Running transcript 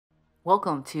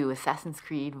Welcome to Assassin's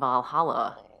Creed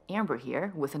Valhalla. Amber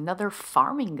here with another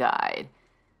farming guide.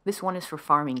 This one is for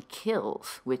farming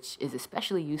kills, which is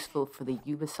especially useful for the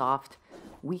Ubisoft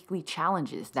weekly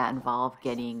challenges that involve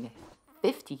getting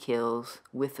 50 kills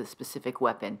with a specific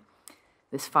weapon.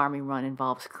 This farming run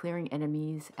involves clearing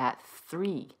enemies at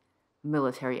 3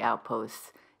 military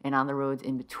outposts and on the roads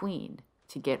in between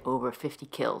to get over 50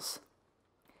 kills.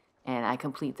 And I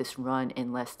complete this run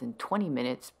in less than 20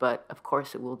 minutes, but of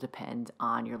course it will depend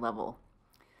on your level.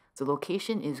 The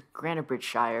location is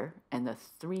Grantebridgescire, and the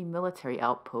 3 military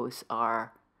outposts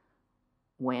are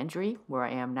Wandry, where I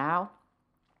am now,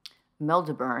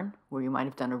 Meldeburne, where you might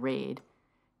have done a raid,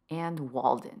 and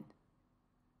Walden.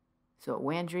 So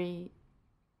Wandry,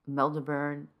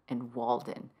 Meldeburne, and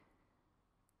Walden.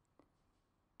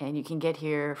 And you can get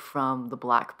here from the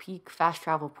Black Peak fast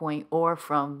travel point or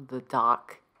from the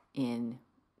dock in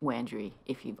Wandry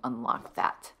if you've unlocked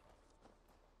that.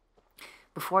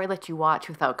 Before I let you watch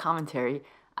without commentary,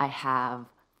 I have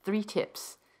 3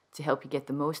 tips to help you get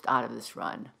the most out of this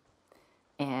run.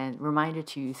 And reminder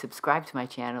to subscribe to my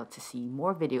channel to see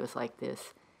more videos like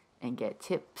this and get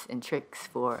tips and tricks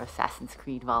for Assassin's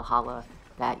Creed Valhalla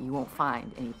that you won't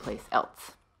find anyplace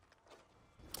else.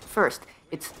 First,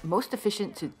 it's most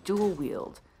efficient to dual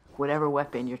wield whatever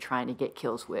weapon you're trying to get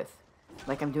kills with,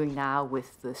 like I'm doing now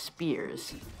with the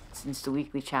spears, since the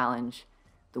weekly challenge,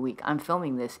 the week I'm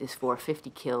filming this, is for 50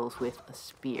 kills with a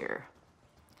spear.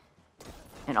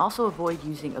 And also avoid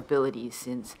using abilities,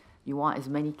 since you want as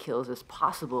many kills as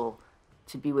possible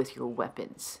to be with your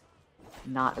weapons,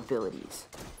 not abilities.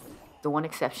 The one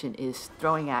exception is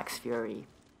Throwing Axe Fury,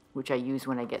 which I use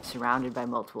when I get surrounded by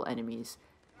multiple enemies,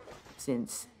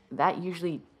 since that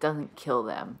usually doesn't kill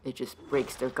them, it just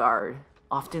breaks their guard,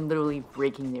 often literally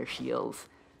breaking their shields,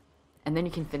 and then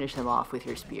you can finish them off with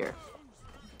your spear,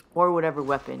 or whatever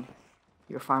weapon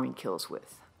you're farming kills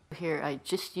with. Here I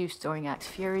just used Throwing Axe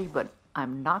Fury, but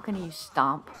I'm not going to use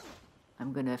Stomp.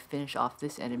 I'm going to finish off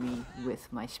this enemy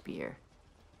with my spear.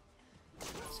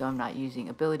 So I'm not using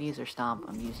abilities or Stomp,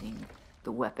 I'm using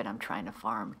the weapon I'm trying to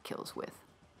farm kills with.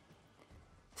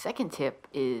 Second tip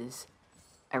is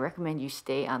I recommend you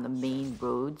stay on the main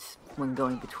roads when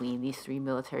going between these 3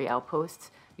 military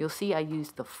outposts. You'll see I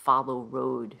use the follow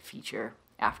road feature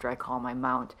after I call my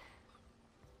mount,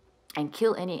 and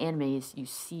kill any enemies you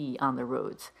see on the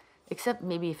roads, except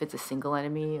maybe if it's a single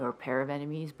enemy or a pair of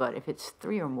enemies, but if it's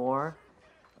 3 or more,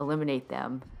 eliminate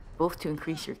them, both to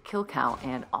increase your kill count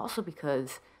and also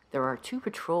because there are 2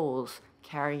 patrols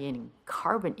carrying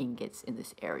carbon ingots in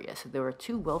this area. So there are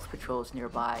 2 wealth patrols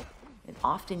nearby, and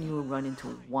often you will run into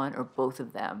one or both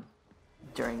of them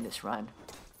during this run.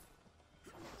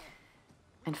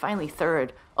 And finally,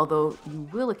 third, although you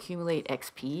will accumulate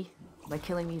XP by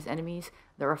killing these enemies,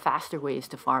 there are faster ways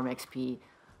to farm XP.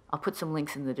 I'll put some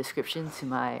links in the description to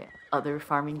my other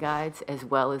farming guides, as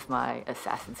well as my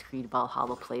Assassin's Creed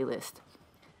Valhalla playlist.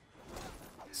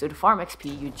 So to farm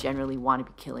XP, you generally want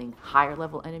to be killing higher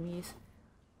level enemies,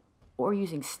 or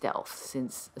using stealth,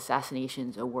 since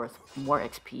assassinations are worth more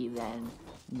XP than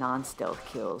non-stealth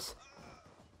kills.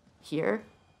 Here,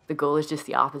 the goal is just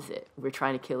the opposite. We're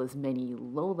trying to kill as many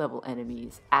low-level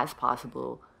enemies as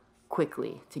possible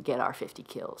quickly to get our 50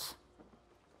 kills.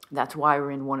 That's why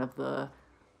we're in one of the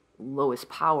lowest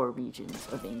power regions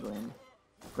of England,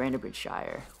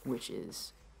 Grantebridgescire, which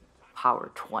is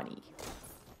power 20.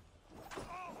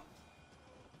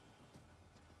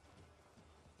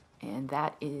 And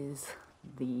that is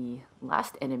the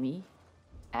last enemy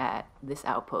at this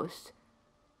outpost.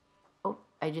 Oh,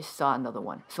 I just saw another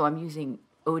one. So I'm using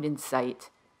Odin's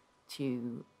sight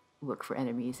to look for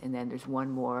enemies, and then there's one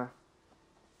more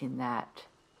in that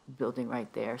building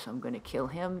right there. So I'm going to kill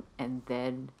him and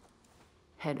then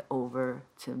head over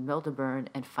to Meldeburne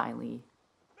and finally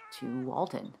to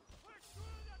Walden.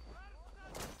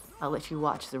 I'll let you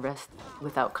watch the rest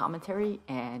without commentary,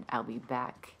 and I'll be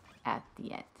back at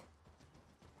the end.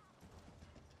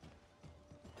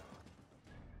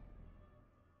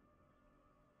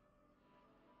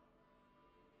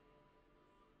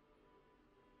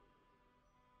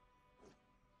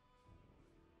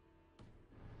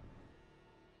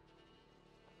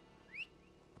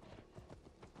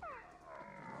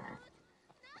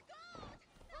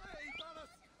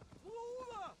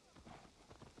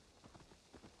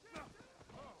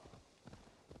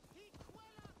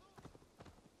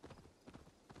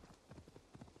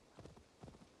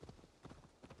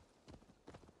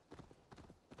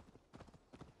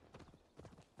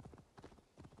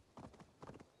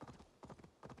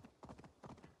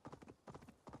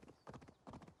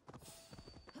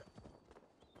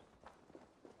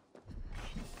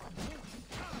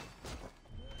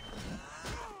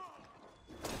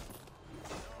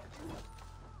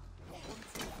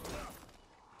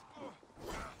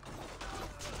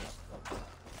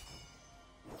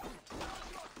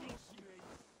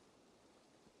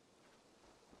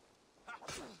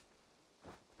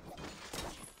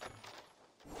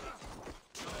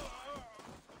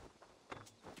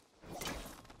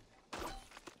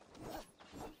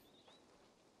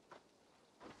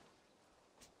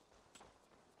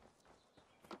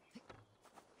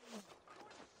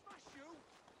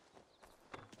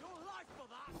 life for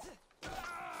that!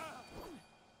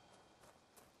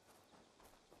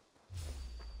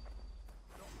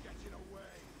 Not getting away.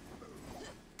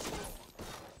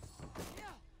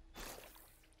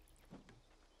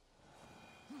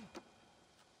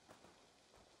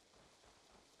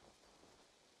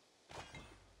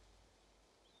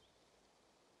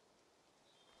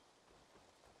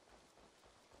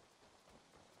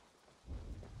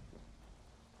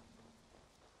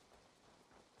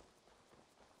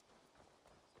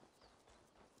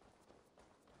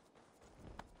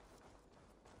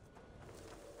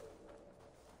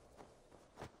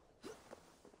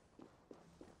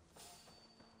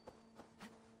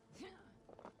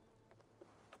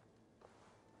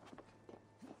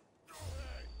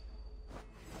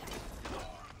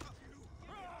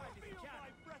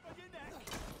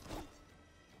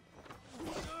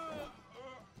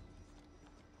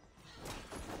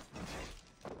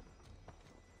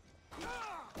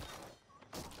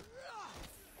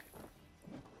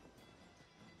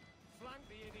 Flank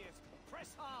the idiot!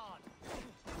 Press hard!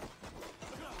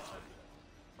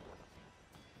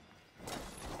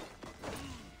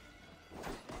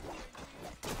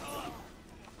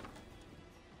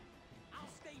 I'll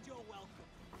stage your welcome.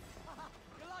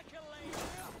 You like a lady?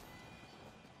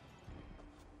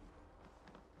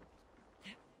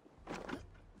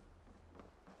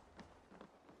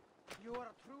 You are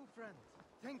a true friend.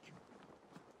 Thank you.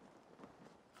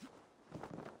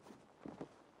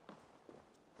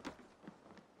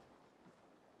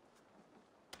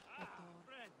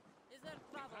 Friend, Is there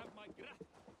trouble? have my grat.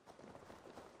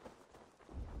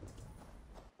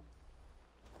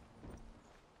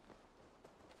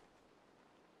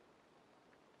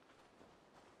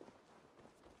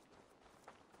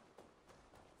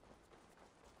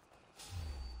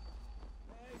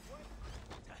 Hey, what?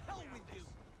 To hell with you!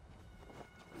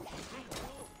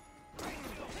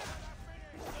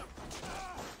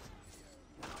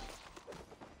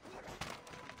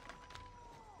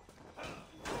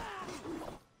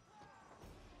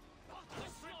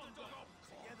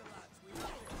 Together, lads, we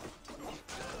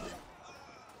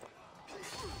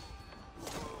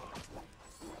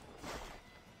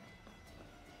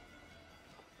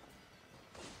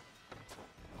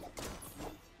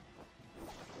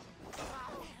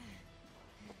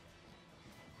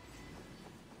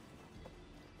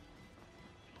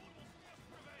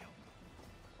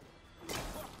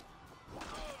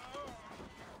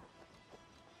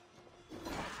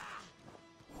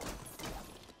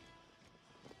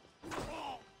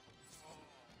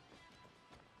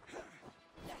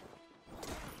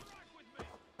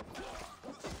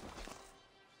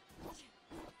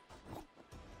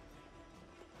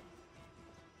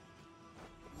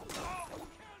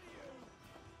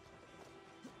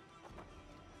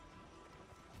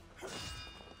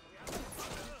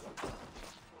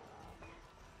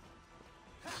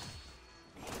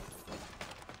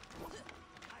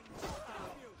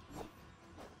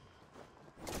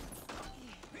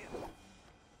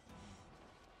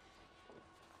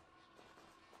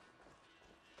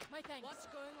My thanks. What's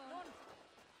going on?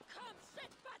 Come, sit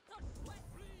back to sweat!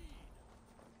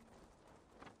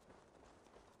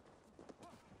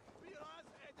 Realize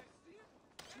Ledecestrescire?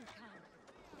 Too kind.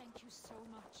 Thank you so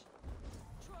much.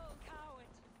 Troll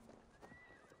coward.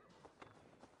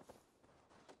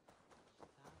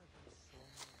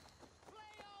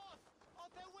 Play off! Or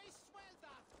the way swell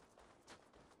that!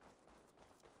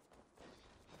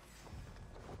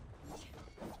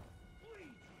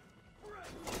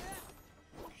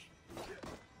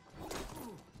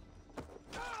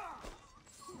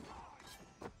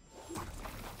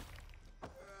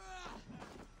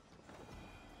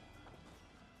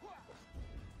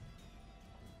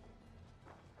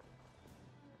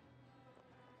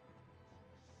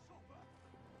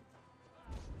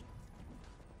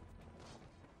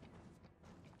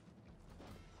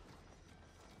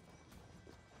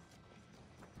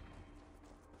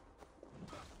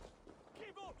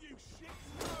 Give up, you shit!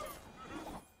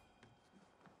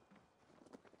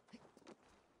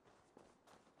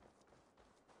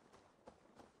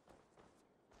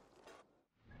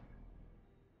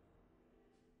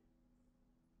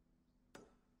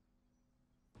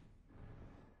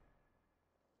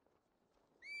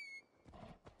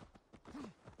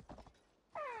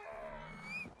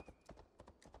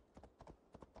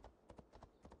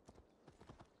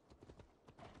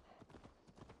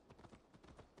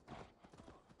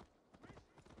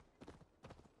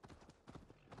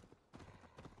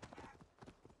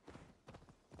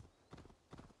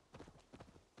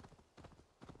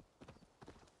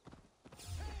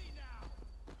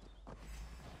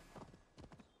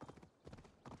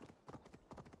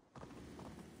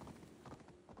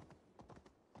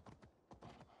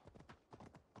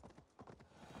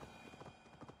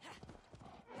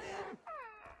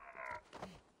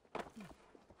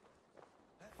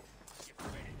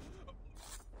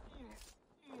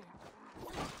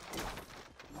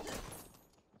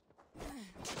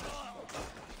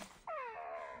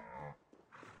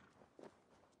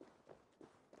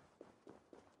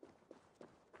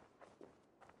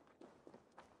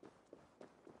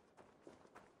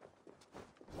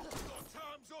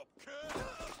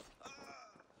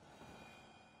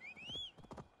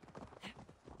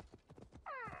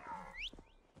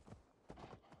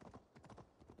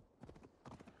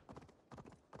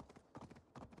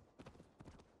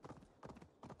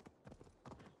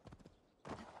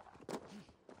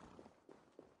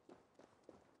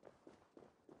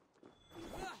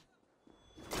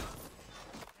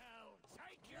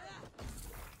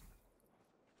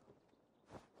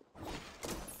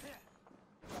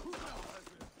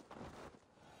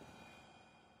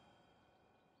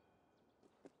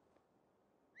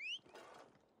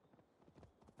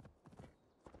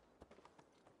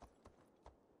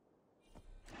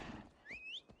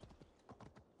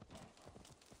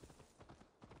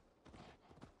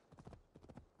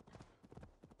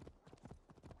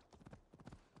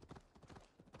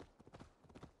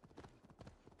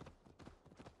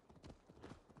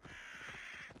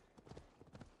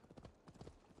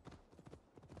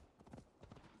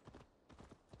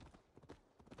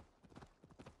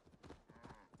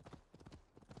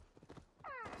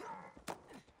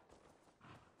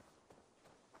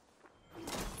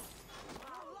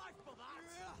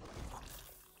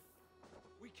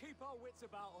 wits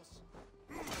about us.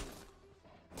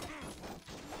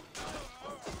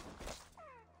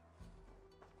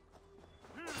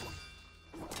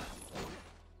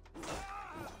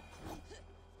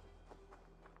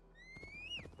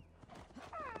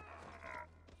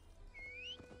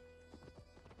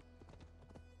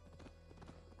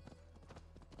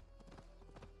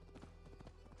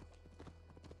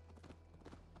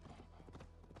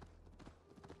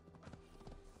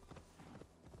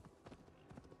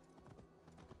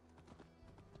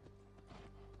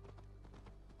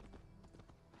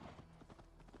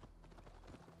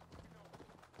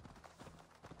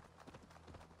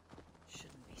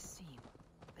 Shouldn't be seen.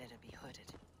 Better be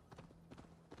hooded.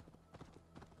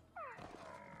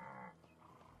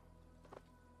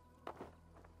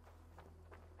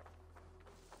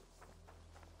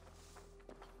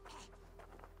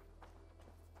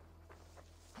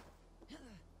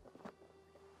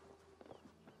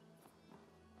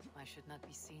 I should not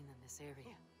be seen in this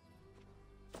area.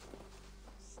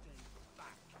 Stay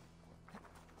back.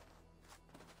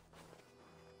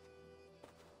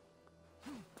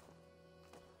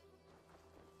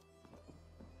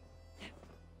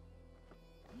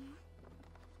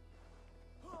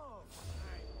 Oh,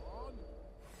 hang on.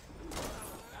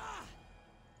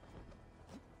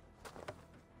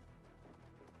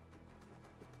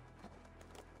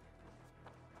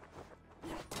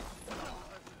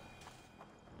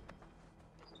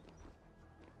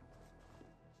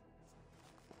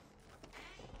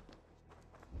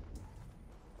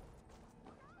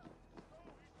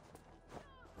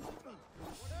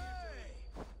 Hey!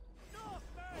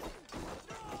 Northman!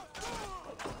 North!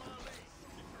 Molly!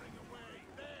 Snickering away!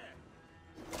 There!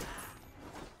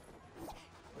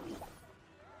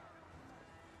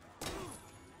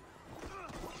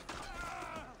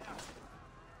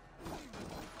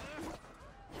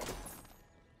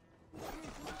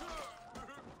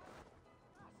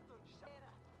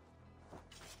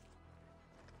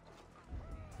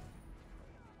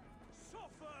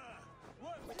 Suffer!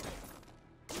 Work with it!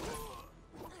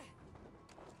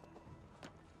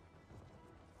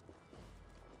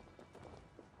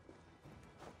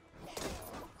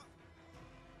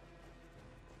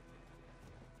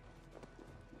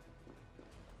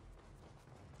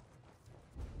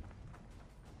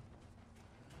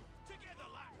 Together,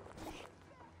 lad!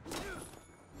 Damn you!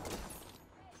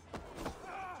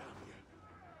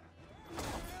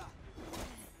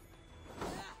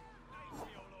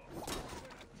 Adriel, we're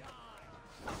gonna die!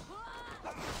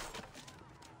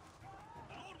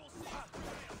 The Lord will see us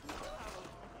prevail!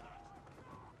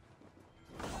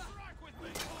 Strike with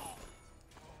me!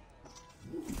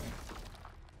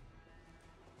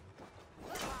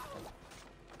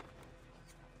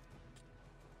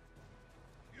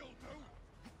 You'll do!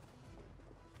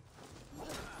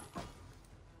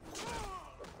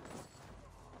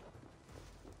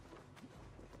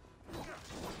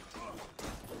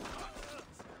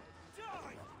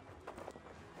 Die!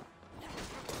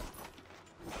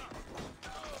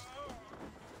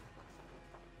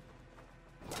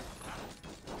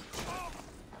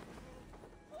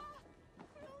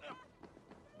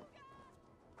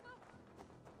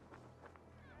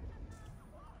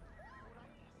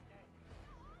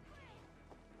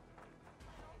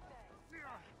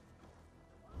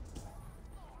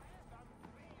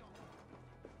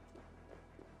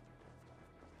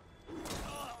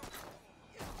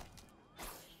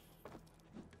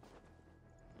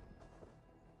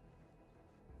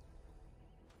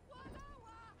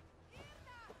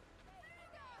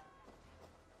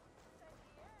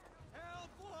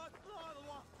 Help! Blood! Blood!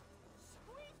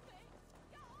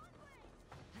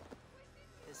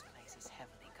 This place is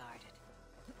heavily guarded.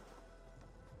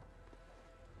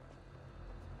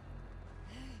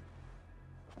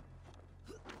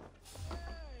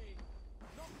 Hey!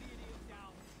 Knock the idiot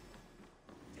down!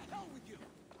 To hell with you!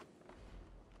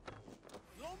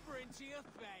 Lumber into your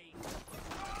face!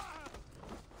 Ah!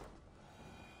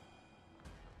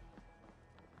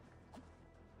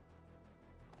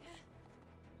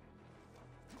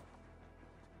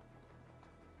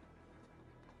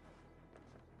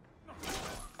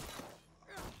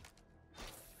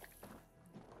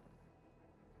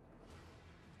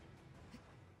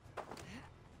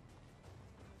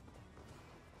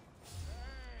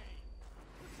 Hey!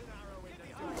 Put an arrow in the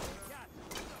behind! Cat!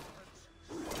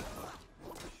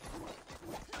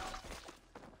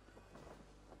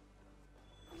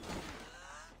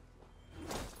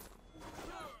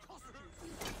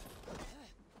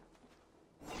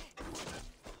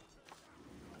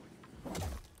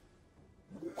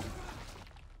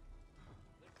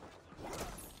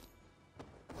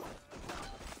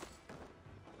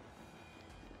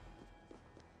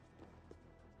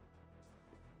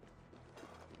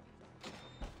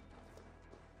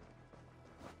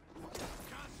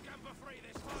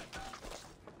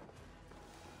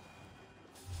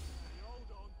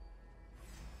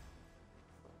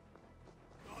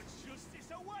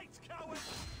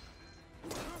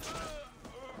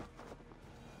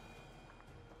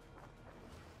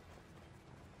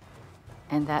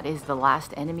 And that is the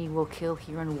last enemy we'll kill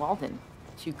here in Walden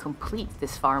to complete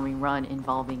this farming run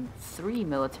involving 3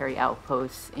 military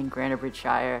outposts in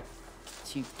Grantebridgescire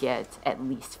to get at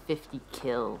least 50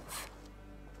 kills.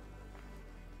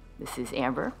 This is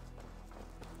Amber.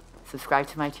 Subscribe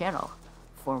to my channel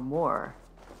for more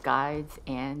guides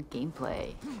and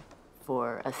gameplay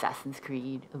for Assassin's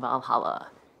Creed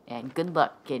Valhalla. And good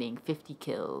luck getting 50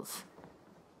 kills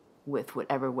with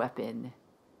whatever weapon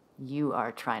you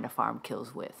are trying to farm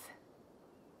kills with.